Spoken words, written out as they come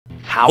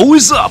How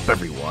is up,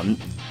 everyone?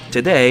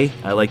 Today,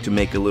 I like to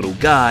make a little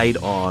guide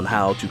on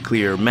how to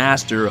clear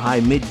Master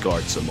High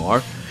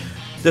Midgardsormr,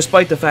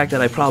 despite the fact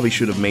that I probably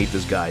should have made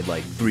this guide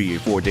like 3 or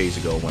 4 days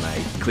ago when I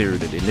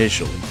cleared it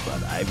initially,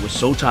 but I was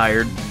so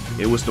tired,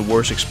 it was the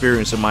worst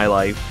experience of my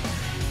life,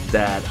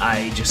 that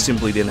I just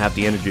simply didn't have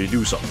the energy to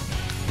do so.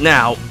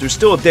 Now, there's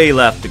still a day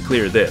left to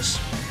clear this,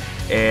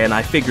 and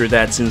I figured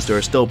that since there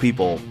are still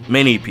people,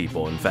 many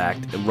people in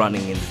fact,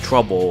 running into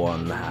trouble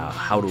on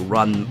how to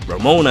run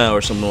Ramona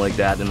or something like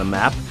that in the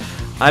map,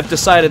 I've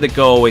decided to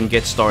go and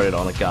get started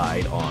on a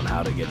guide on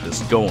how to get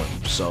this going,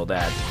 so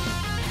that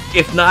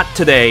if not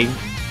today,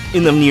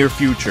 in the near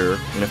future,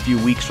 in a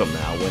few weeks from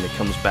now, when it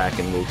comes back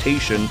in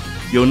rotation,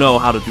 you'll know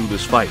how to do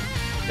this fight.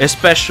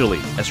 Especially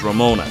as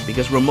Ramona,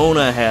 because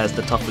Ramona has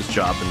the toughest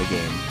job in the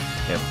game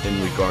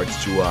in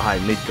regards to High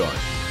Midgard.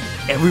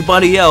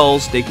 Everybody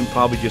else, they can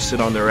probably just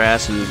sit on their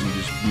asses and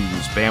just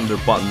spam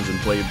their buttons and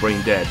play brain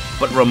dead.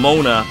 But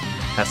Ramona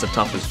has the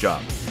toughest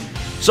job.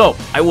 So,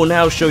 I will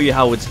now show you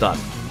how it's done.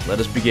 Let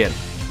us begin.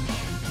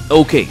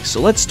 Okay, so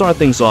let's start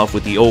things off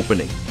with the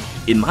opening.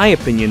 In my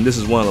opinion, this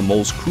is one of the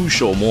most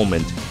crucial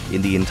moments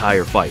in the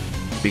entire fight,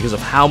 because of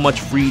how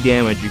much free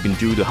damage you can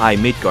do to High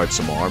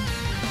Midgardsormr.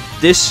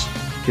 This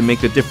can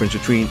make the difference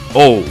between,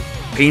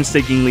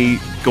 painstakingly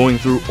going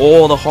through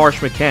all the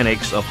harsh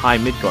mechanics of High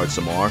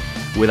Midgardsormr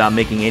without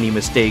making any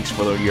mistakes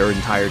for your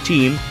entire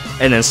team,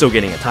 and then still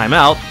getting a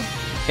timeout,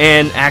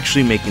 and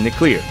actually making it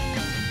clear.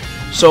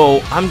 So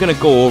I'm gonna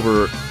go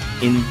over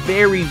in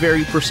very,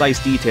 very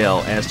precise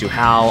detail as to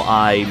how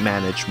I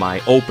manage my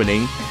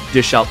opening,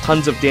 dish out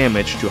tons of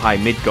damage to High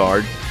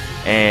Midgard,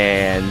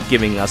 and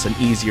giving us an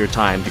easier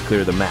time to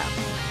clear the map.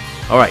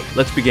 Alright,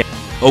 let's begin.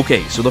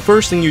 Okay, so the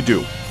first thing you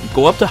do,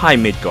 go up to High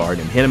Midgard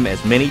and hit him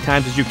as many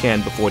times as you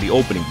can before the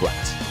opening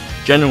blast.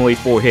 Generally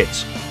 4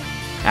 hits.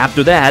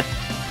 After that,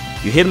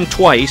 you hit him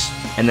twice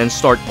and then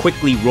start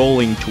quickly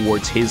rolling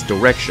towards his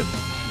direction.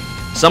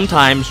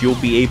 Sometimes you'll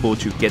be able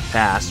to get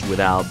past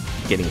without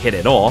getting hit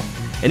at all,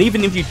 and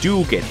even if you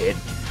do get hit,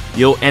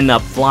 you'll end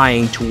up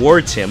flying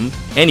towards him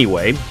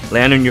anyway,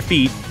 land on your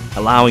feet,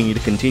 allowing you to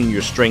continue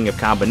your string of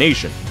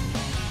combination.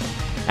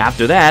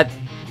 After that,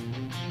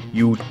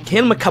 you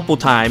hit him a couple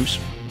times.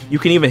 You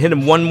can even hit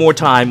him one more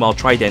time while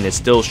Trident is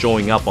still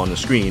showing up on the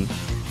screen.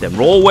 Then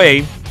roll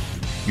away,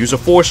 use a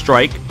Force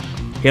Strike,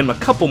 hit him a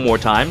couple more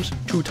times,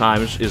 2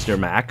 times is their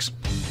max.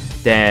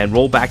 Then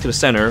roll back to the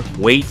center,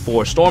 wait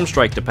for Storm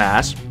Strike to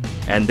pass,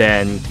 and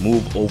then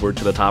move over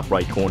to the top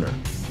right corner,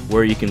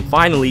 where you can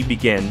finally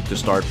begin to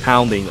start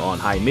pounding on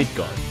High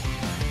Midgard.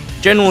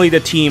 Generally, the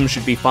team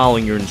should be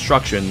following your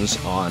instructions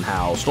on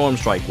how Storm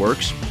Strike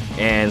works,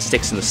 and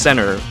sticks in the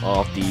center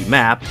of the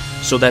map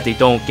so that they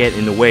don't get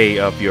in the way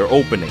of your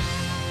opening.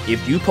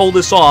 If you pull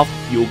this off,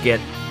 you'll get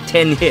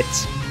 10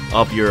 hits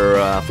of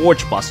your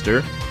Forge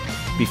Buster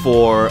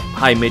before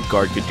High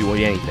Midgard could do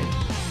anything.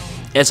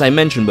 As I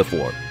mentioned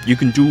before, you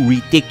can do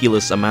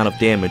ridiculous amount of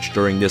damage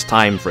during this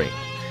time frame.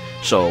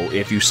 So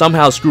if you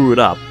somehow screw it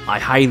up, I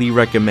highly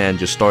recommend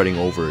just starting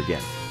over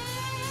again.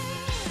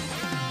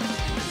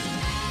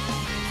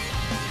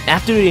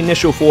 After the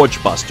initial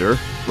Forge Buster,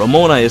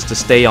 Ramona is to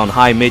stay on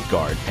High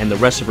Midgard, and the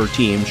rest of her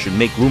team should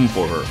make room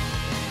for her.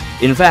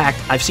 In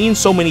fact, I've seen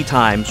so many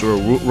times where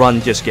a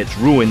run just gets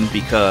ruined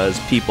because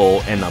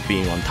people end up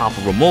being on top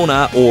of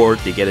Ramona or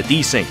they get a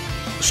desync.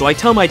 So I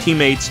tell my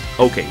teammates,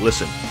 okay,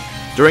 listen,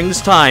 during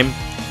this time,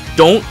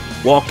 don't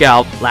walk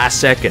out last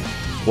second,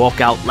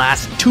 walk out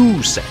last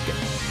 2 seconds.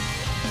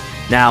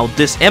 Now,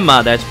 this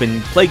Emma that's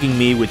been plaguing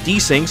me with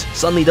desyncs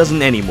suddenly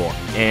doesn't anymore,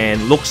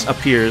 and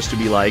appears to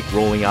be like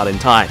rolling out in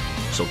time.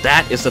 So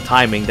that is the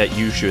timing that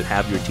you should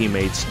have your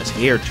teammates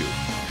adhere to.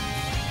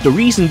 The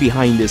reason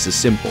behind this is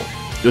simple.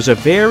 There's a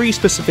very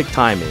specific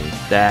timing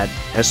that,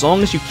 as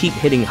long as you keep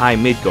hitting High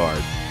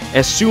Midgard,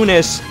 as soon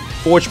as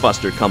Forge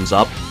Buster comes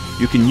up,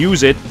 you can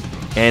use it,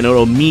 and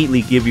it'll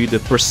immediately give you the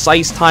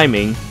precise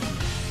timing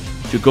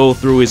to go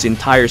through his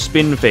entire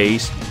spin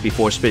phase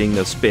before spinning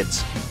the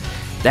spits.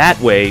 That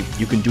way,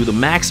 you can do the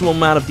maximum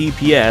amount of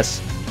DPS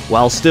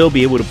while still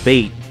be able to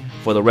bait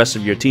for the rest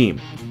of your team.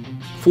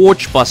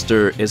 Forge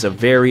Buster is a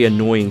very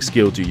annoying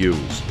skill to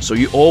use, so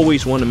you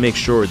always want to make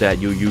sure that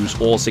you use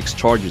all 6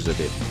 charges of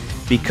it,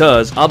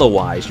 because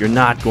otherwise you're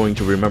not going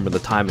to remember the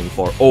timing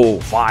for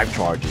 5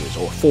 charges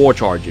or 4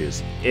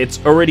 charges.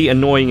 It's already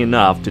annoying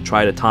enough to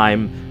try to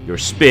time your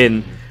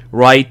spin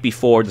right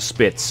before the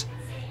spits.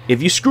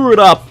 If you screw it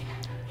up,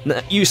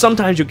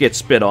 sometimes you get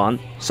spit on,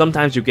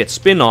 sometimes you get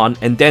spin on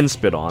and then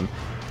spit on.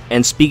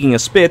 And speaking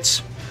of spits,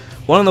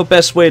 one of the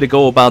best way to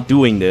go about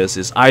doing this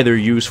is either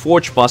use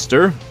Forge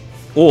Buster,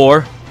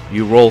 or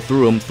you roll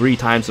through them 3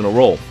 times in a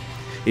row.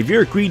 If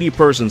you're a greedy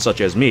person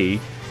such as me,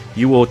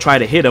 you will try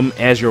to hit them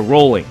as you're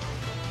rolling.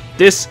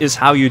 This is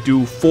how you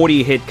do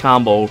 40 hit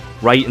combo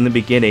right in the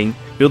beginning,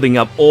 building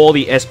up all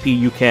the SP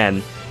you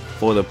can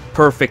for the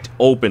perfect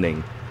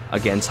opening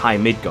against High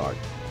Midgard.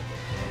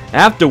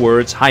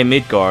 Afterwards, High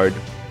Midgard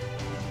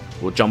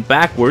will jump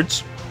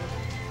backwards.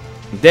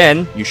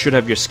 Then you should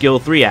have your skill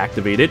 3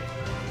 activated.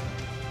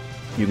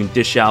 you can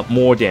dish out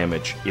more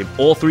damage. If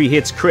all 3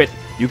 hits crit,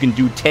 you can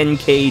do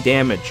 10k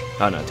damage.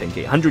 Oh, not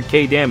 10k,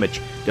 100k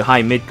damage to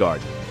High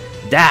Midgard.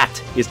 That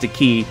is the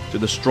key to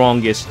the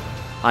strongest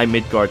High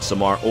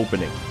Midgardsormr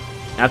opening.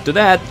 After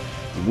that,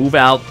 you move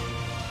out,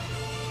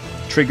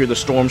 trigger the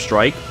Storm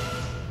Strike.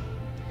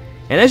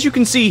 And as you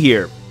can see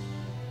here,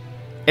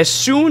 as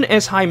soon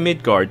as High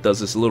Midgard does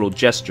this little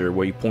gesture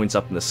where he points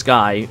up in the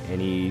sky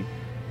and he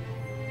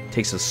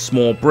takes a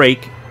small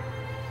break,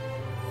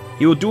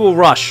 he will do a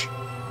rush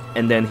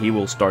and then he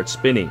will start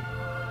spinning.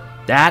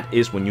 That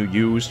is when you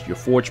use your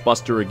Forge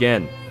Buster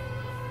again.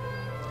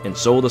 And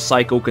so the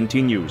cycle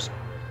continues.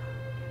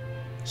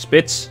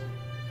 Spits,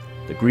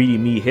 the greedy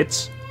me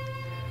hits.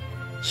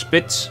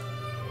 Spits,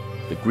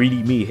 the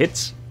greedy me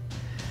hits.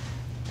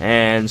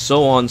 And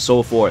so on and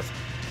so forth.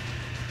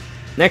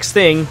 Next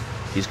thing,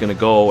 he's gonna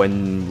go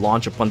and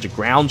launch a bunch of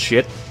ground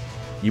shit.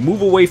 You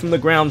move away from the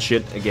ground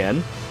shit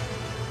again.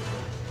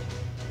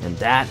 And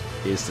that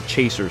is the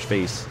Chaser's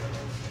phase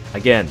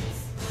again.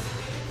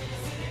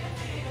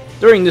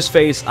 During this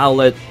phase, I'll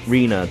let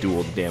Rena do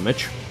all the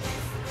damage.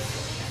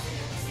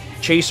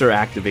 Chaser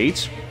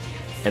activates,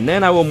 and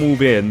then I will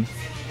move in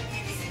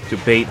to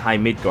bait High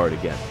Midgard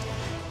again.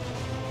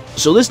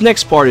 So this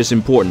next part is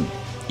important.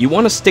 You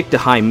want to stick to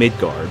High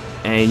Midgard,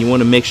 and you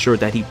want to make sure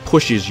that he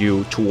pushes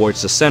you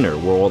towards the center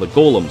where all the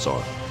golems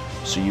are.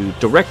 So you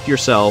direct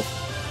yourself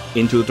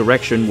into a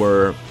direction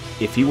where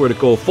if he were to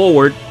go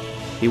forward,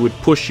 he would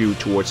push you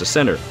towards the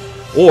center.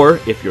 Or,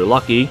 if you're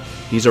lucky,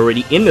 he's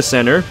already in the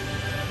center,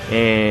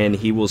 and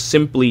he will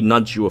simply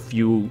nudge you a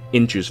few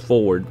inches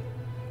forward.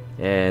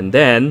 And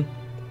then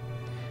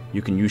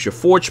you can use your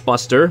Forge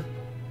Buster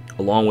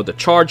along with the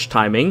charge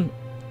timing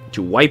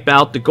to wipe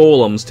out the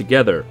golems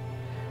together,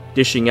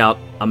 dishing out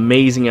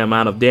amazing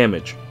amount of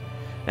damage.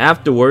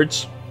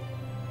 Afterwards,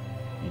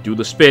 you do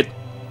the spit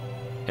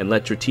and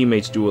let your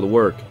teammates do all the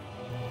work.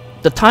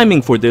 The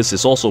timing for this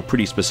is also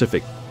pretty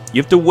specific.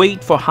 You have to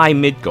wait for High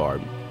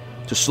Midgard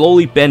to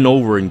slowly bend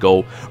over and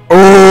go,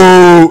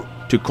 "Oh!"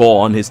 to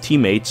call on his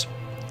teammates,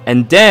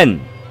 and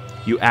then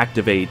you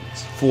activate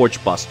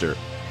Forge Buster.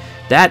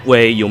 That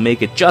way you'll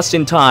make it just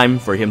in time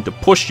for him to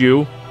push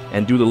you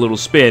and do the little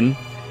spin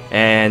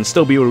and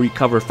still be able to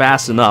recover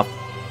fast enough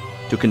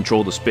to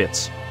control the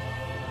spits.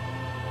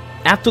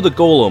 After the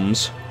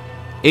golems,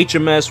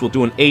 HMS will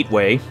do an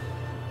 8-way,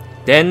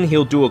 then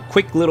he'll do a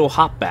quick little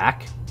hop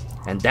back,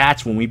 and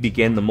that's when we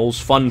begin the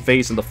most fun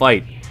phase of the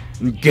fight,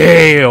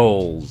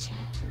 Gales!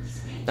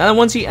 Now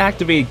once he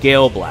activated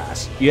Gale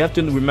Blast, you have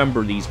to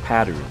remember these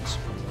patterns.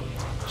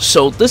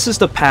 So this is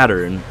the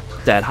pattern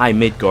that High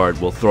Midgard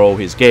will throw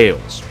his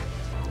Gales,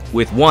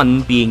 with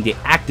 1 being the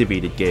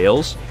activated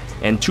Gales,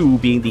 and 2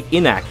 being the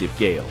inactive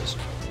Gales.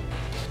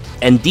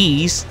 And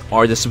these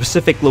are the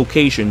specific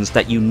locations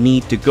that you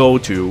need to go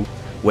to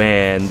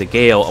when the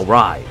Gale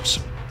arrives.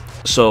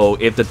 So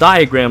if the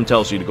diagram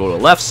tells you to go to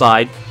the left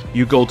side,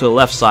 you go to the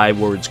left side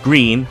where it's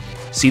green,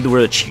 see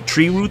where the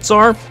tree roots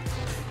are,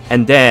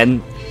 and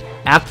then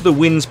after the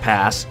winds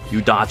pass,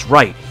 you dodge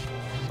right.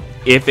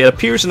 If it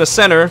appears in the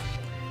center,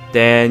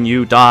 then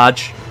you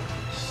dodge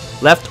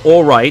left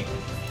or right,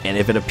 and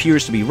if it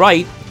appears to be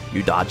right,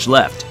 you dodge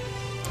left.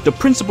 The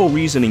principal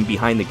reasoning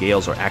behind the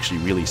Gales are actually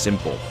really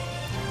simple.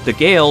 The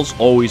Gales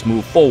always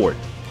move forward,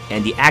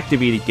 and the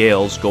activated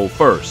Gales go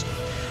first.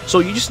 So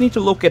you just need to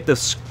look at the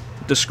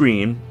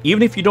screen.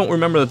 Even if you don't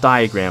remember the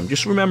diagram,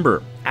 just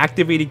remember,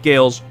 activated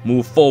Gales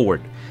move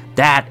forward.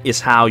 That is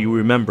how you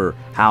remember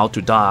how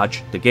to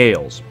dodge the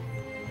Gales.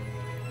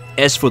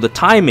 As for the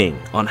timing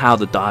on how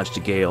to dodge the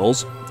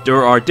Gales,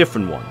 there are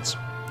different ones.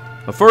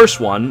 The first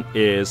one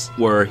is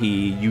where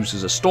he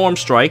uses a Storm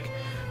Strike,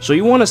 so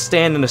you want to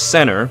stand in the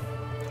center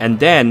and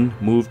then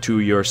move to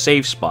your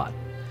safe spot.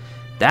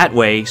 That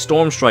way,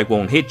 Storm Strike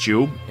won't hit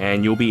you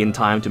and you'll be in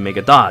time to make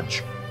a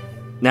dodge.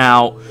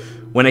 Now,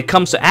 when it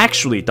comes to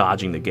actually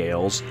dodging the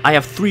Gales, I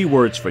have 3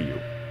 words for you.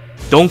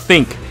 Don't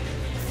think,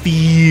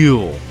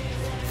 feel.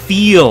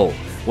 Feel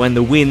when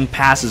the wind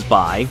passes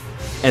by,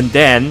 and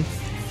then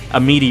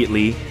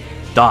immediately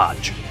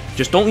dodge.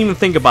 Just don't even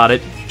think about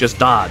it, just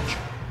dodge.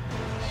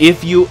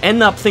 If you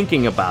end up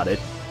thinking about it,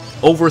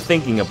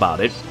 overthinking about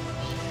it,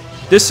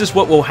 this is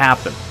what will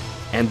happen.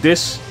 And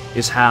this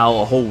is how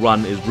a whole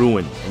run is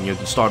ruined, and you have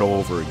to start all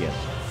over again.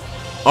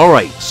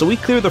 Alright, so we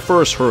cleared the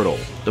first hurdle,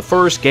 the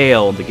first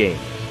Gale in the game.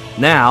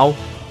 Now,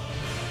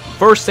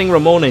 first thing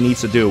Ramona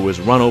needs to do is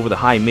run over the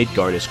High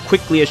Midgard as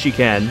quickly as she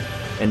can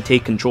and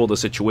take control of the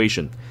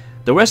situation.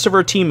 The rest of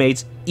her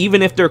teammates,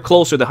 even if they're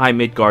closer to High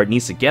Midgard,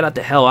 needs to get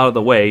the hell out of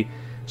the way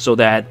so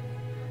that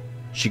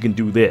she can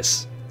do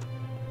this.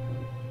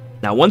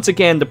 Now once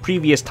again, the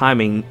previous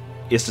timing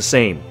is the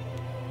same.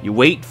 You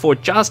wait for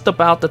just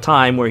about the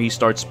time where he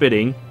starts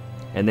spitting,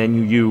 and then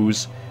you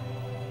use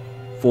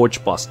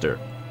Forge Buster.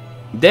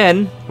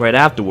 Then, right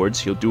afterwards,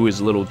 he'll do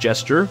his little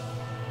gesture,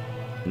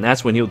 and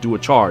that's when he'll do a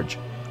charge.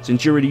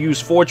 Since you already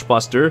used Forge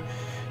Buster,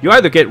 you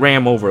either get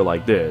ram over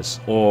like this,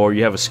 or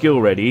you have a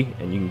skill ready,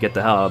 and you can get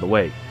the hell out of the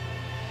way.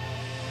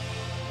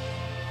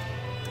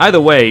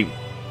 Either way,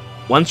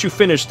 once you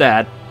finish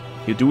that,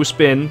 he'll do a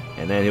spin,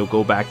 and then he'll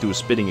go back to his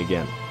spinning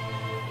again.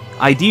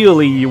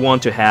 Ideally, you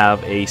want to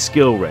have a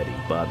skill ready,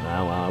 but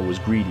now I was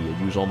greedy and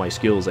used all my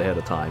skills ahead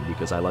of time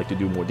because I like to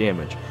do more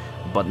damage.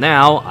 But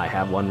now, I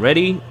have one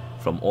ready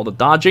from all the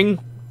dodging,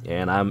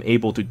 and I'm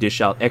able to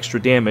dish out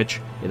extra damage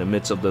in the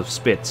midst of the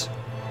spits.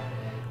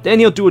 Then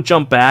he'll do a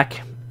jump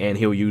back, and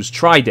he'll use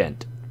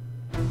Trident.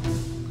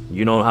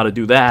 You know how to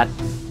do that.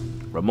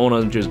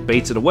 Ramona just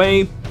baits it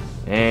away,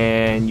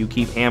 and you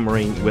keep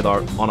hammering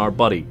on our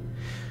buddy.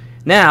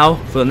 Now,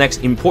 for the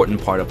next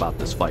important part about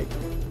this fight.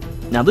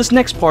 Now, this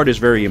next part is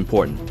very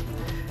important.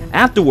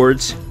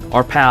 Afterwards,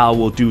 our pal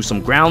will do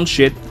some ground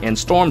shit and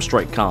storm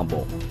strike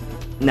combo.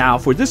 Now,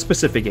 for this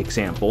specific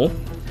example,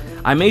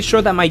 I made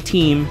sure that my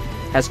team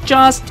has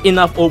just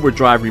enough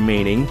overdrive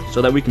remaining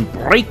so that we can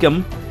break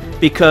him,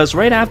 because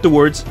right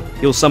afterwards,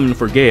 he'll summon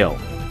for Gale.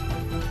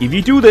 If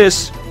you do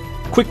this,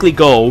 quickly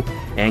go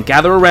and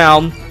gather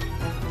around,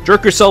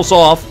 jerk yourselves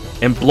off,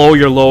 and blow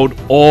your load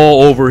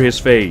all over his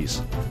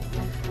face.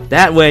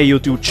 That way, you'll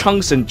do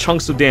chunks and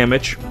chunks of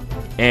damage,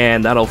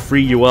 and that'll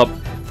free you up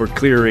for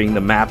clearing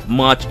the map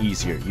much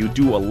easier. You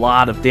do a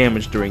lot of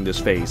damage during this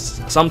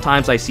phase.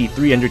 Sometimes I see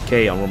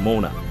 300k on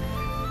Ramona.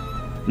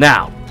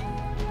 Now,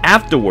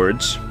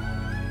 afterwards,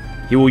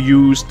 he will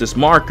use this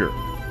marker.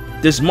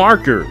 This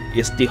marker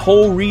is the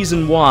whole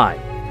reason why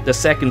the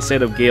second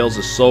set of Gales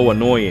is so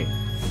annoying.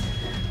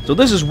 So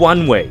this is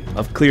one way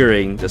of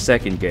clearing the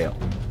second Gale.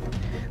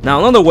 Now,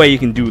 another way you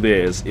can do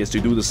this is to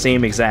do the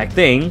same exact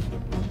thing,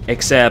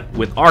 except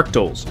with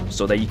Arctos,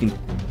 so that you can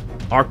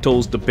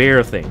Arctos the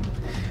bear thing,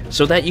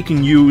 so that you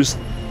can use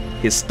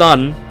his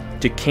stun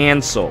to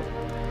cancel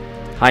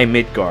High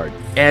Midgard.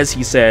 As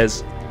he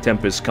says,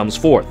 Tempest comes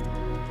forth.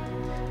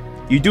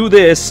 You do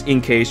this in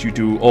case you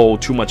do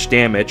too much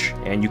damage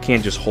and you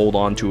can't just hold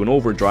on to an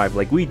overdrive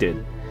like we did,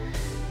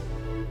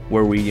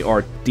 where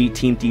our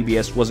team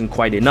DBS wasn't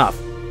quite enough.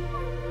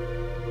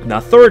 Now,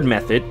 third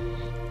method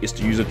is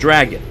to use a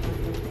dragon.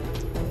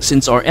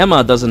 Since our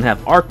Emma doesn't have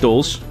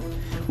Arctos,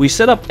 we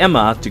set up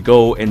Emma to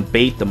go and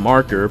bait the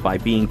marker by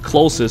being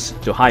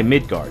closest to High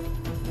Midgard.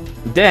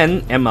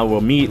 Then Emma will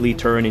immediately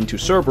turn into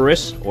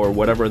Cerberus, or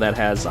whatever that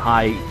has a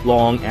high,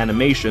 long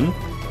animation,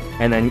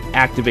 and then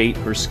activate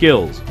her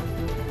skills.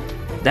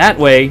 That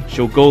way,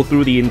 she'll go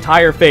through the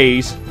entire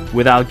phase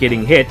without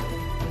getting hit,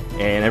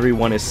 and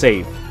everyone is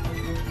safe.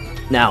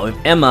 Now, if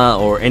Emma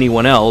or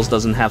anyone else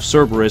doesn't have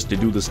Cerberus to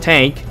do this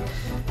tank,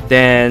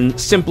 then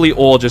simply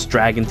all just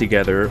dragon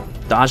together,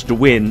 dodge the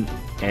wind,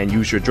 and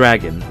use your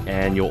dragon,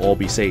 and you'll all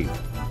be safe.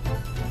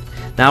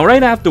 Now,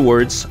 right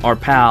afterwards, our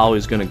pal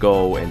is gonna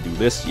go and do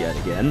this yet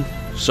again.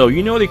 So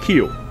you know the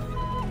cue.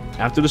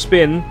 After the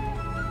spin,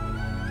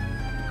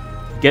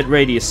 get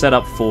ready to set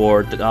up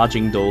for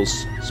dodging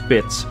those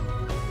spits.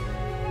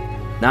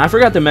 Now, I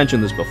forgot to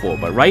mention this before,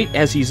 but right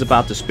as he's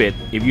about to spit,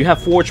 if you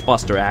have Forge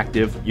Buster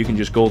active, you can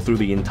just go through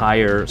the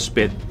entire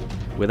spit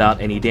without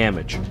any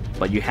damage.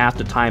 But you have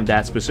to time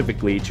that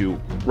specifically to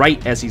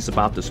right as he's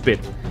about to spit.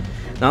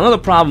 Now, another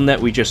problem that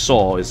we just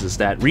saw is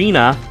that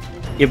Rena,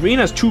 if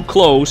Rena's too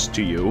close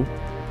to you,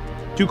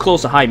 too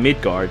close to High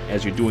Midgard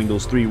as you're doing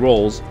those 3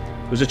 rolls,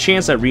 there's a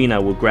chance that Rena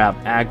will grab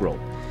aggro.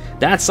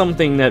 That's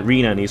something that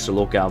Rena needs to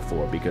look out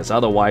for, because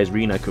otherwise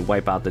Rena could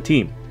wipe out the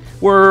team.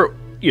 Where,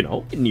 you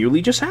know, it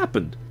nearly just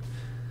happened.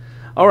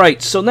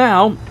 Alright, so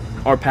now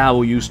our pal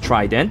will use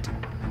Trident.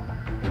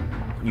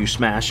 You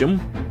smash him.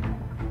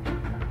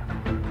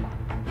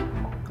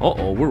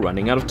 Uh-oh, we're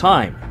running out of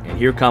time. And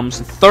here comes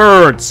the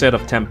third set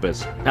of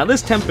Tempest. Now,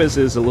 this Tempest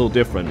is a little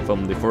different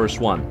from the first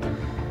one.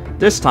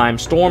 This time,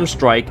 Storm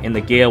Strike and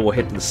the Gale will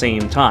hit at the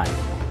same time.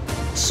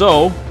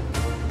 So,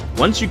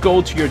 once you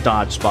go to your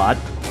dodge spot,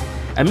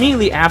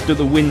 immediately after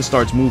the wind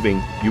starts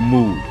moving, you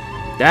move.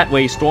 That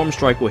way, Storm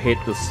Strike will hit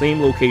the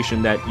same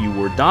location that you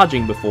were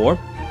dodging before.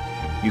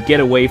 You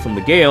get away from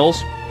the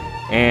Gales,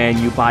 and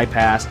you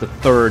bypass the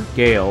third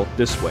Gale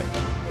this way.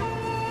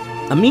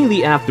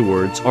 Immediately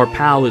afterwards, our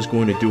pal is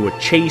going to do a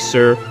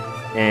Chaser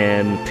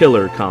and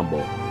Pillar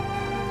combo.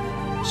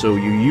 So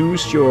you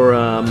use your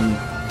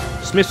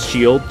Smith's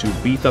Shield to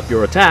beef up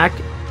your attack,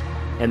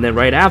 and then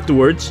right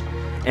afterwards,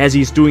 as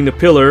he's doing the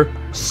Pillar,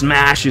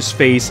 smash his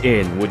face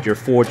in with your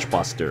Forge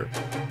Buster.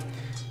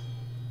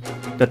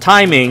 The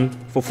timing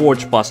for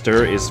Forge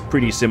Buster is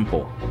pretty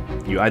simple.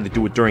 You either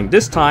do it during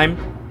this time,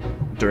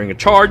 during a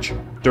charge,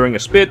 during a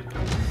spit.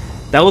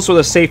 That was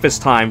the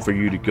safest time for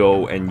you to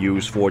go and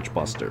use Forge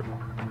Buster.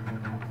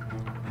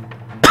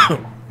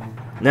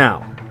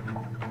 Now,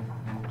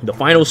 the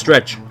final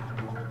stretch.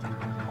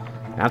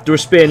 After a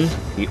spin,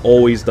 he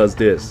always does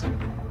this.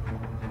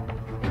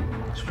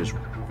 It's just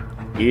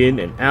in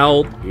and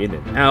out, in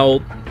and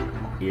out,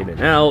 in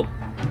and out.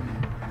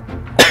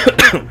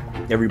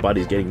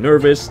 Everybody's getting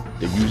nervous.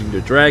 They're using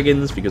their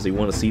dragons because they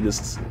want to see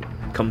this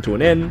come to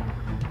an end.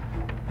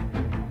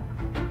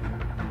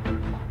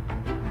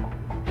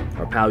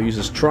 Our pal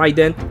uses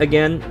Trident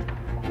again.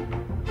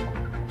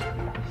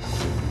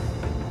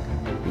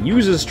 He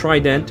uses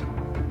Trident.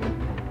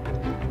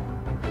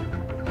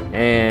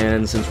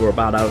 And since we're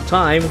about out of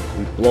time,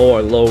 we blow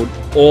our load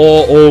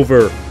all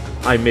over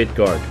High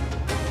Midgard.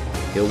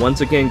 He'll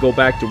once again go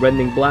back to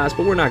Rending Blast,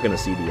 but we're not gonna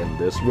see the end of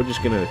this. We're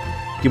just gonna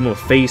give him a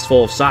face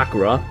full of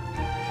Sakura.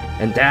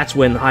 And that's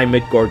when High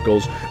Midgard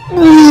goes...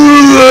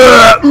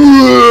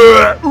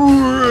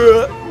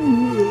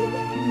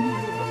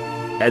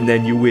 And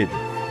then you win.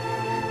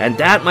 And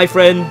that, my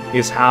friend,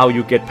 is how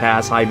you get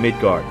past High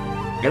Midgard.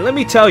 And let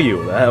me tell you,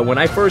 when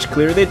I first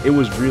cleared it, it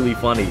was really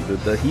funny.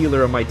 The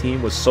healer on my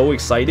team was so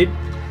excited,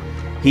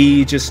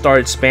 he just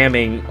started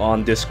spamming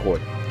on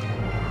Discord.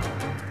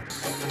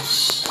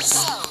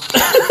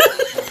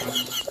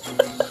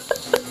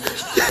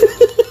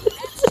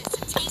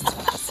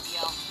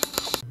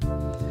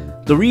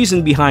 The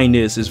reason behind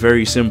this is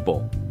very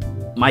simple.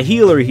 My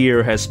healer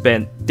here has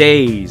spent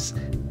days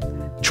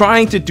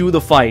trying to do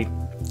the fight,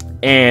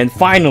 and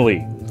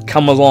finally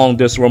come along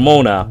this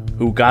Ramona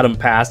who got him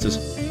past this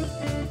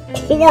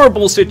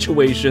horrible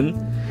situation,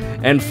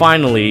 and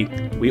finally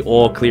we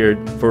all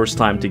cleared first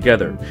time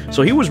together.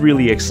 So he was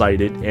really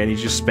excited, and he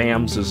just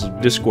spams his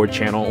Discord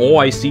channel. All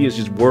I see is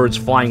just words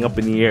flying up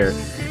in the air,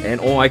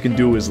 and all I can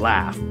do is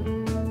laugh.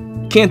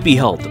 Can't be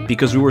helped,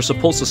 because we were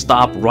supposed to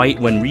stop right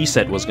when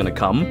reset was gonna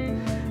come,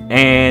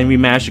 and we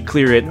managed to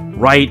clear it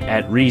right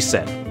at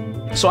reset.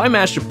 So I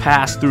managed to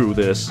pass through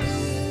this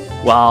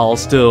while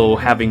still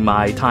having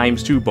my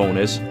 ×2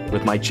 bonus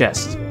with my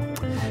chest.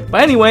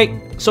 But anyway,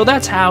 so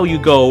that's how you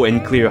go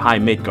and clear High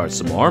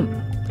Midgardsormr.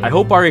 I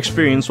hope our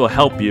experience will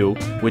help you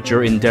with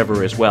your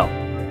endeavor as well.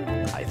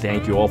 I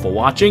thank you all for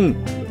watching.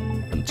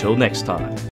 Until next time.